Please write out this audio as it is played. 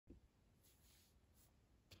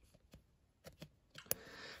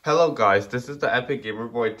Hello guys, this is the Epic Gamer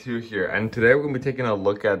Boy 2 here, and today we're going to be taking a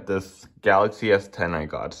look at this Galaxy S10 I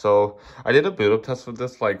got. So, I did a boot up test with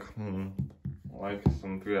this like some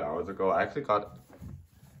 3 hours ago. I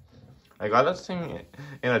got this thing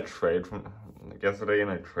in a trade from yesterday in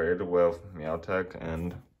a trade with Meowtech,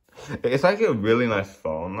 and it's actually a really nice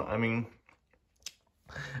phone. And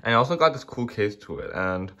I also got this cool case to it,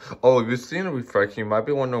 and oh, if you've seen the reflection, you might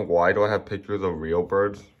be wondering why do I have pictures of real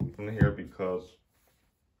birds from here,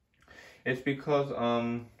 it's because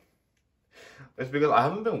I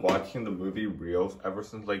haven't been watching the movie Reels ever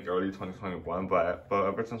since like early 2021, but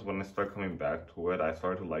ever since when I started coming back to it, I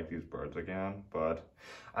started to like these birds again. But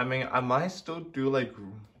I might still do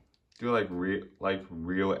real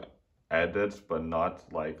edits, but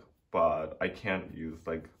not like but I can't use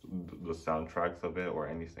like the soundtracks of it or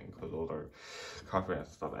anything because those are copyright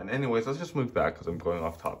stuff. And anyways, let's just move back because I'm going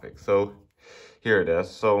off topic. So here it is.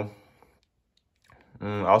 So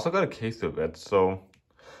I also got a case of it. So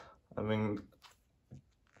I mean,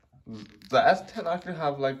 the S10 actually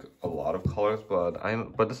have like a lot of colors, but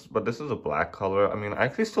this is a black color. I mean, I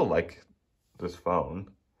actually still like this phone.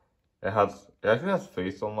 It actually has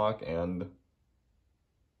face unlock and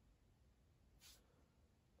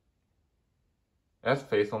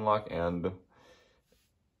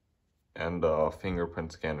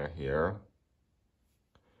fingerprint scanner here.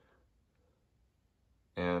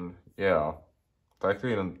 And yeah, it's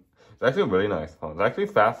actually a really nice phone. It's actually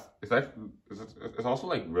fast. It's also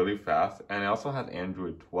like really fast, and it also has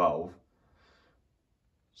Android 12.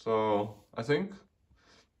 So I think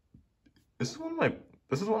this is one of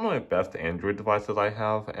my best Android devices I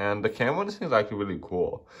have, and the camera on this thing is actually really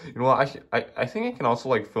cool. You know what? I think I can also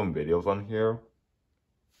like film videos on here.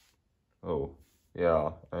 Oh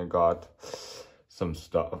yeah, I got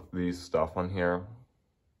these stuff on here.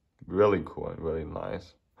 Really cool and really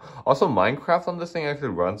nice. Also, Minecraft on this thing actually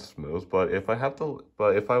runs smooth, but if I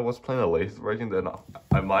was playing the latest version, then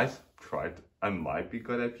I might be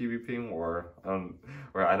good at PvPing or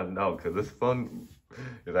I don't know, because this phone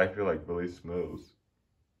is actually like really smooth.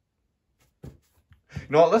 You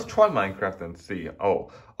know what, let's try Minecraft and see.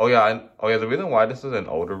 Oh yeah, the reason why this is an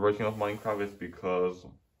older version of Minecraft is because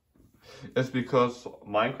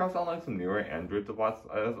Minecraft on like some newer Android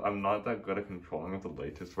devices, I'm not that good at controlling of the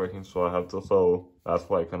latest version, so that's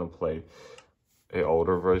why I kind of play a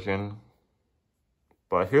older version.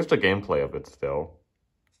 But here's the gameplay of it still.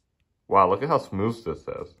 Wow, look at how smooth this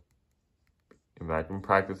is. Imagine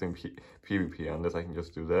practicing PvP on this, I can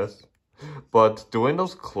just do this. But doing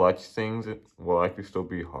those clutch things will actually still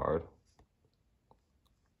be hard.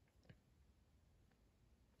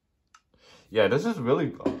 Yeah, this is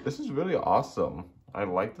really awesome. I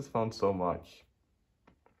like this phone so much.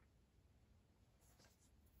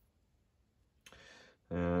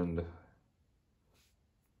 And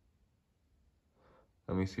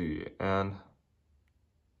let me see. And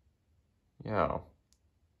yeah.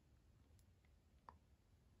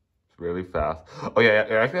 It's really fast. Oh yeah,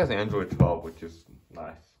 it actually has Android 12, which is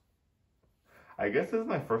nice. I guess this is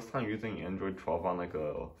my first time using Android 12 on like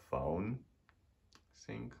a phone. I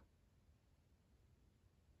think.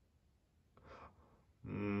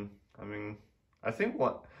 I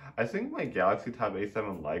think my Galaxy Tab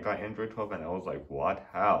A7 Lite got Android 12, and I was like, what?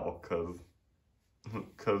 How? Cause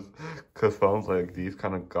phones like these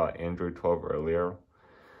kind of got Android 12 earlier.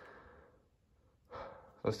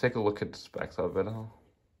 Let's take a look at the specs of it.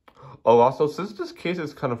 Oh, also, since this case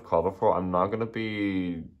is kind of colorful, I'm not gonna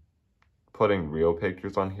be putting real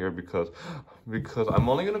pictures on here because I'm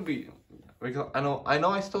only gonna be because I know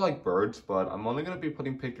I still like birds, but I'm only gonna be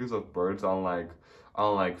putting pictures of birds on like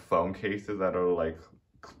phone cases that are like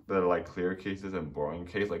clear cases and boring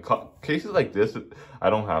cases. Like cases like this, I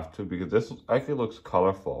don't have to because this actually looks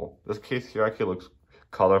colorful. This case here actually looks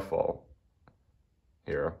colorful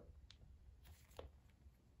here.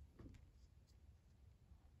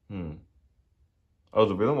 Oh,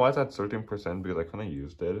 the reason why it's at 13% because I kind of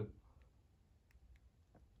used it.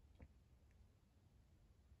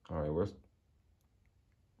 All right,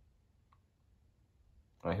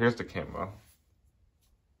 here's the camera.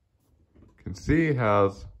 You can see it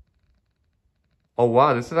has. Oh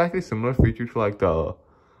wow, this is actually similar feature to like the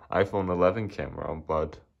iPhone 11 camera,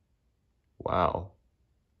 but wow,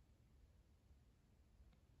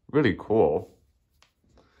 really cool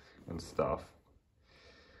and stuff.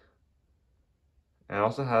 And it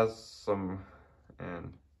also has some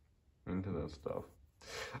internet stuff.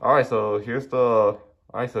 Alright, so here's the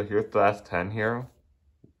S10 here.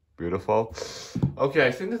 Beautiful. Okay,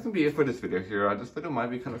 I think this will be it for this video here. This video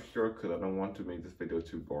might be kind of short because I don't want to make this video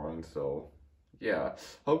too boring, so yeah,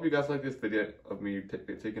 hope you guys like this video of me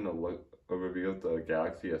taking a review of the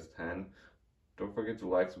Galaxy S10. Don't forget to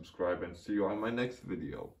like, subscribe, and see you on my next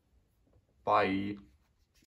video. Bye.